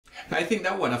I think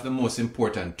that one of the most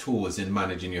important tools in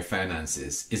managing your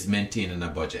finances is maintaining a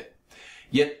budget.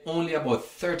 Yet only about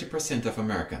 30% of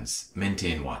Americans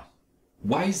maintain one.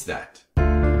 Why is that?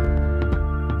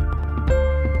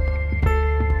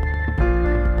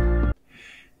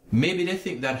 Maybe they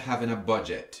think that having a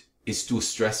budget is too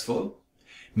stressful.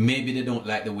 Maybe they don't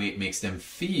like the way it makes them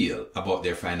feel about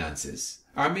their finances.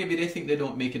 Or maybe they think they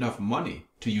don't make enough money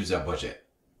to use a budget.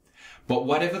 But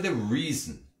whatever the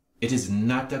reason, it is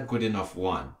not a good enough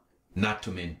one not to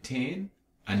maintain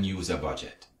and use a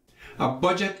budget. A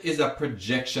budget is a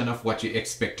projection of what you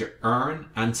expect to earn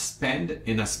and spend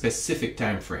in a specific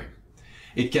time frame.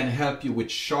 It can help you with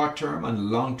short-term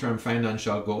and long-term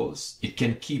financial goals. It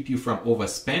can keep you from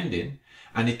overspending,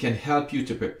 and it can help you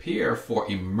to prepare for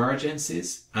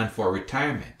emergencies and for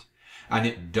retirement. And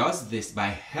it does this by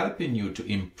helping you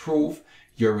to improve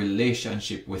your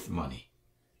relationship with money.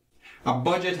 A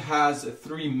budget has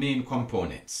three main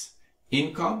components: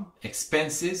 income,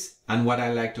 expenses, and what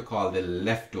I like to call the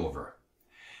leftover.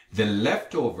 The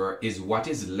leftover is what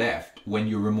is left when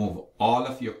you remove all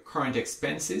of your current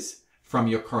expenses from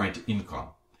your current income.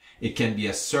 It can be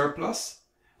a surplus,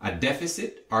 a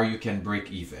deficit, or you can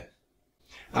break even.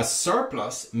 A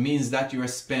surplus means that you are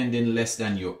spending less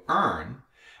than you earn.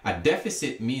 A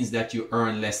deficit means that you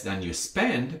earn less than you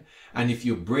spend. And if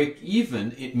you break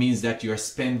even, it means that you are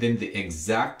spending the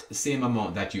exact same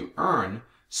amount that you earn,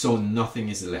 so nothing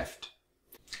is left.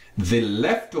 The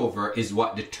leftover is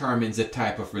what determines the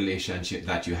type of relationship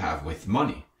that you have with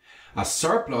money. A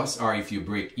surplus, or if you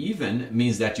break even,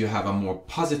 means that you have a more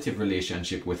positive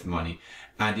relationship with money.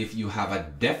 And if you have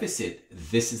a deficit,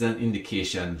 this is an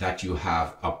indication that you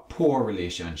have a poor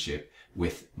relationship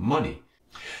with money.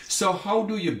 So how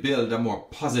do you build a more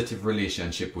positive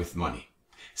relationship with money?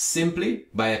 Simply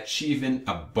by achieving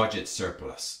a budget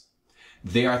surplus.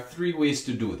 There are three ways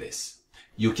to do this.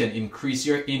 You can increase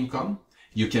your income,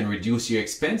 you can reduce your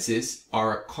expenses,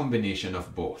 or a combination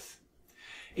of both.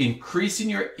 Increasing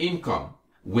your income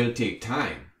will take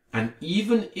time, and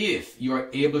even if you are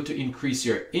able to increase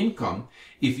your income,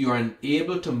 if you are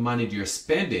unable to manage your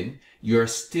spending, you are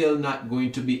still not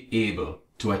going to be able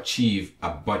to achieve a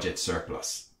budget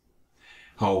surplus.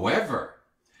 However,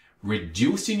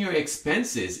 reducing your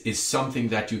expenses is something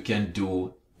that you can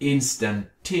do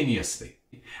instantaneously.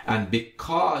 And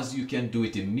because you can do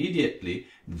it immediately,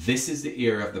 this is the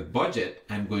area of the budget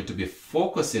I'm going to be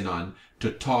focusing on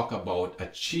to talk about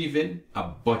achieving a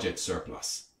budget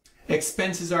surplus.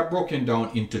 Expenses are broken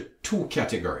down into two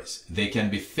categories. They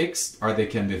can be fixed or they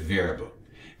can be variable.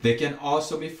 They can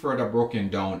also be further broken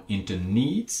down into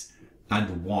needs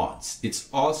and wants. It's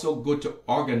also good to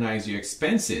organize your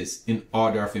expenses in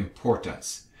order of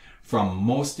importance, from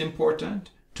most important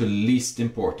to least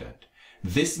important.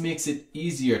 This makes it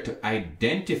easier to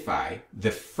identify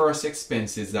the first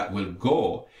expenses that will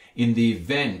go in the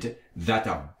event that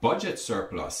a budget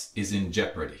surplus is in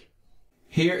jeopardy.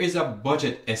 Here is a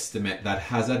budget estimate that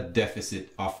has a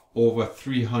deficit of over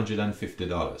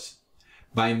 $350.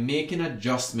 By making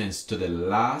adjustments to the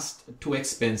last two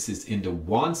expenses in the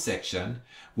want section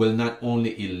will not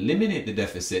only eliminate the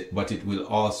deficit, but it will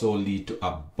also lead to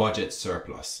a budget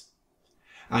surplus.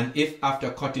 And if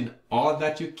after cutting all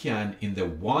that you can in the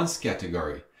wants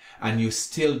category and you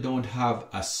still don't have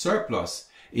a surplus,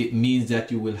 it means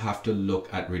that you will have to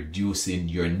look at reducing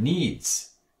your needs.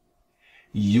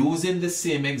 Using the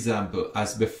same example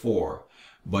as before,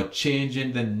 but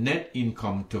changing the net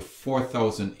income to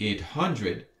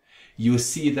 $4,800, you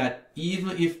see that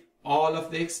even if all of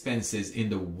the expenses in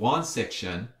the want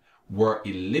section were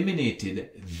eliminated,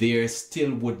 there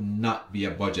still would not be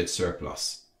a budget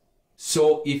surplus.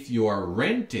 So if you are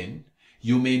renting,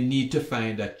 you may need to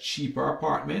find a cheaper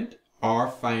apartment or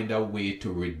find a way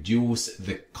to reduce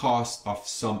the cost of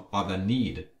some other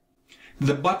need.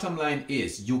 The bottom line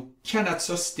is you cannot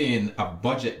sustain a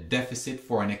budget deficit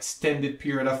for an extended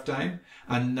period of time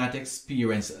and not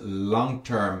experience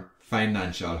long-term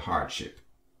financial hardship.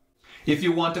 If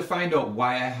you want to find out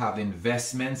why I have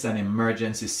investments and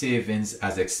emergency savings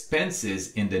as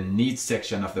expenses in the needs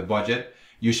section of the budget,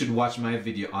 you should watch my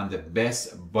video on the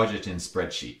best budgeting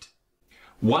spreadsheet.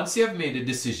 Once you have made a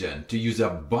decision to use a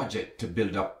budget to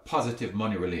build a positive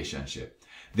money relationship,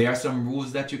 there are some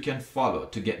rules that you can follow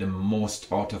to get the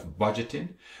most out of budgeting,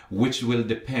 which will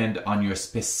depend on your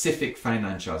specific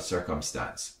financial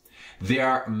circumstance. There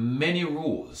are many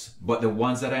rules, but the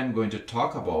ones that I'm going to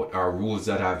talk about are rules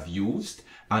that I've used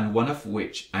and one of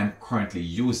which I'm currently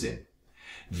using.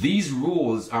 These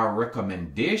rules are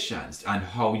recommendations on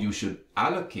how you should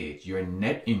allocate your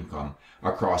net income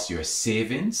across your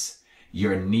savings,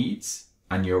 your needs,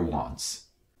 and your wants.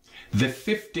 The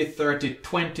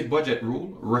 50-30-20 budget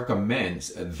rule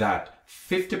recommends that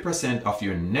 50% of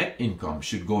your net income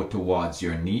should go towards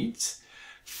your needs,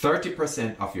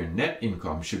 30% of your net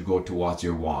income should go towards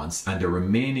your wants, and the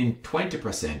remaining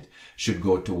 20% should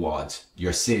go towards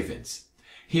your savings.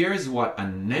 Here's what a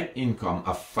net income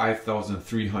of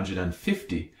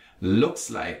 $5,350 looks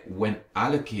like when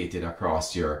allocated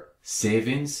across your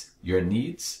savings, your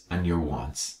needs, and your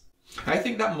wants. I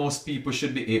think that most people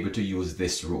should be able to use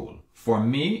this rule. For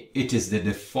me, it is the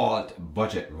default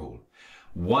budget rule.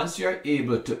 Once you're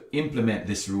able to implement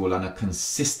this rule on a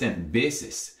consistent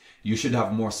basis, you should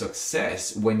have more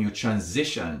success when you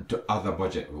transition to other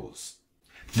budget rules.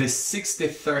 The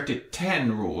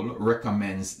 60-30-10 rule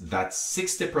recommends that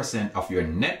 60% of your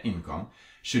net income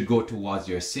should go towards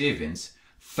your savings,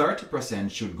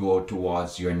 30% should go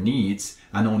towards your needs,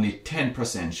 and only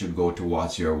 10% should go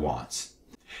towards your wants.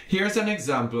 Here's an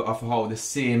example of how the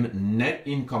same net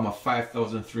income of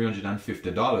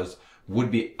 $5,350 would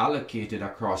be allocated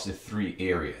across the three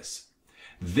areas.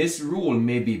 This rule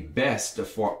may be best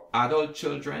for adult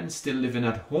children still living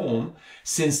at home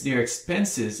since their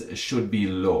expenses should be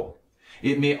low.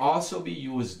 It may also be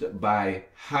used by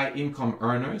high income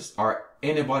earners or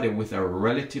anybody with a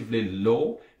relatively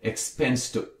low expense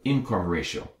to income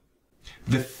ratio.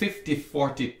 The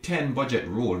 50-40-10 budget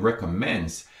rule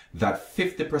recommends that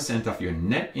 50% of your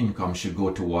net income should go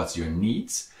towards your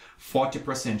needs,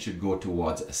 40% should go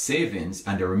towards savings,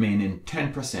 and the remaining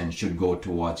 10% should go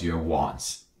towards your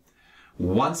wants.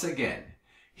 Once again,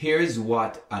 here's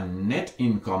what a net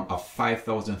income of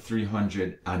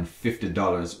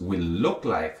 $5,350 will look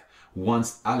like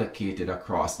once allocated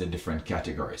across the different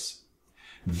categories.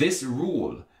 This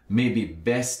rule may be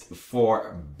best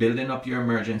for building up your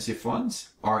emergency funds,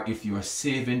 or if you are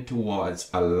saving towards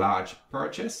a large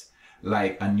purchase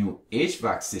like a new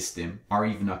HVAC system or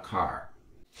even a car.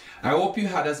 I hope you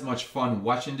had as much fun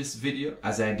watching this video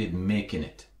as I did making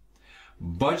it.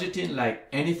 Budgeting, like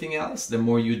anything else, the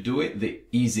more you do it, the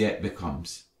easier it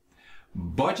becomes.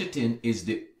 Budgeting is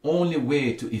the only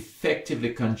way to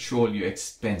effectively control your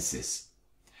expenses.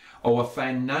 Our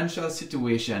financial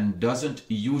situation doesn't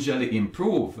usually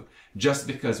improve just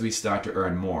because we start to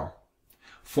earn more.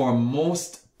 For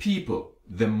most people,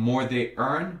 the more they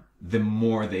earn, the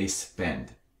more they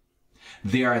spend.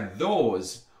 There are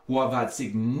those who have had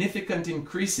significant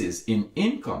increases in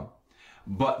income,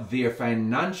 but their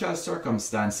financial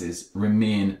circumstances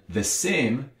remain the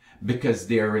same because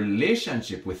their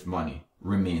relationship with money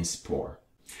remains poor.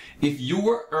 If you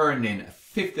were earning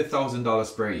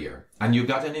 $50,000 per year and you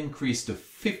got an increase to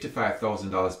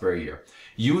 $55,000 per year,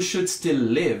 you should still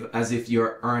live as if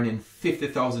you're earning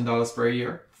 $50,000 per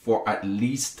year for at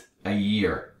least a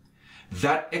year.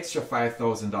 That extra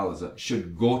 $5,000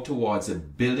 should go towards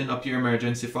building up your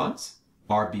emergency funds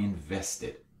or be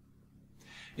invested.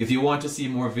 If you want to see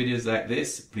more videos like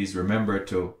this, please remember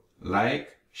to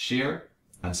like, share,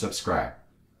 and subscribe.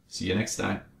 See you next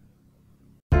time.